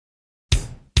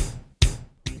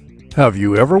Have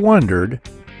you ever wondered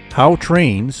how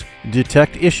trains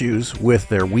detect issues with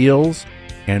their wheels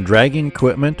and dragging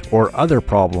equipment or other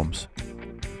problems?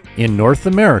 In North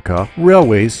America,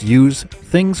 railways use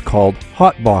things called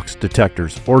Hotbox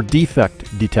detectors or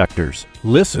defect detectors.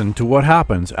 Listen to what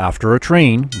happens after a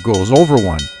train goes over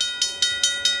one.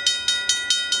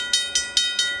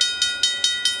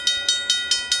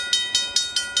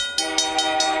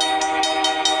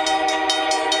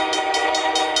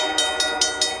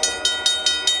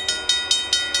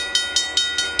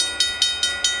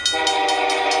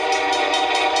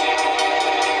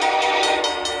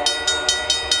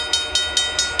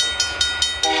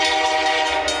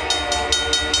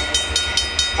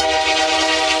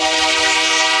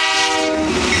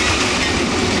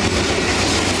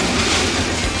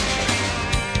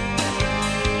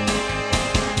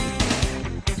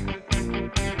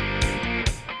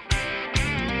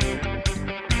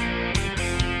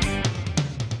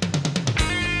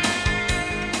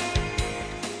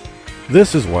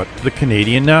 This is what the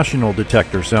Canadian National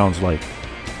Detector sounds like.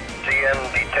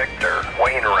 CN Detector,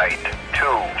 Wainwright,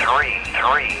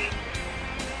 233.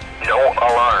 No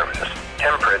alarms.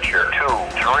 Temperature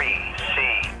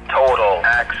 23C. Total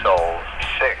axles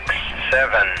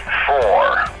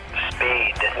 674.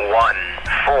 Speed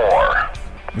 14.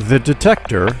 The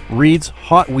detector reads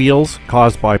hot wheels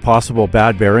caused by possible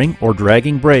bad bearing or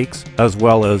dragging brakes, as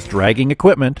well as dragging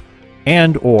equipment,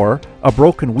 and or a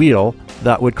broken wheel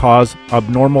that would cause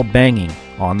abnormal banging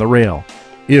on the rail.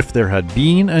 If there had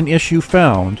been an issue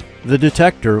found, the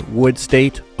detector would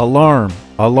state alarm,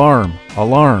 alarm,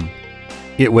 alarm.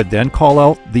 It would then call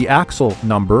out the axle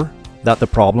number that the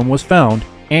problem was found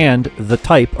and the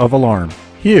type of alarm.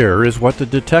 Here is what the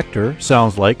detector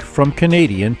sounds like from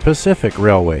Canadian Pacific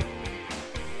Railway.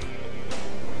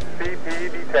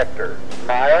 CP detector,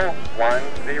 mile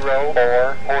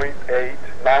 104.8,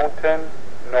 mountain,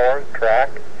 north track,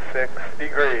 6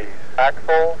 degrees.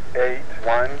 Axle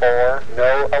 814,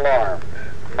 no alarms.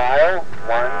 Mile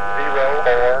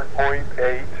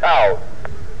 104.8 out.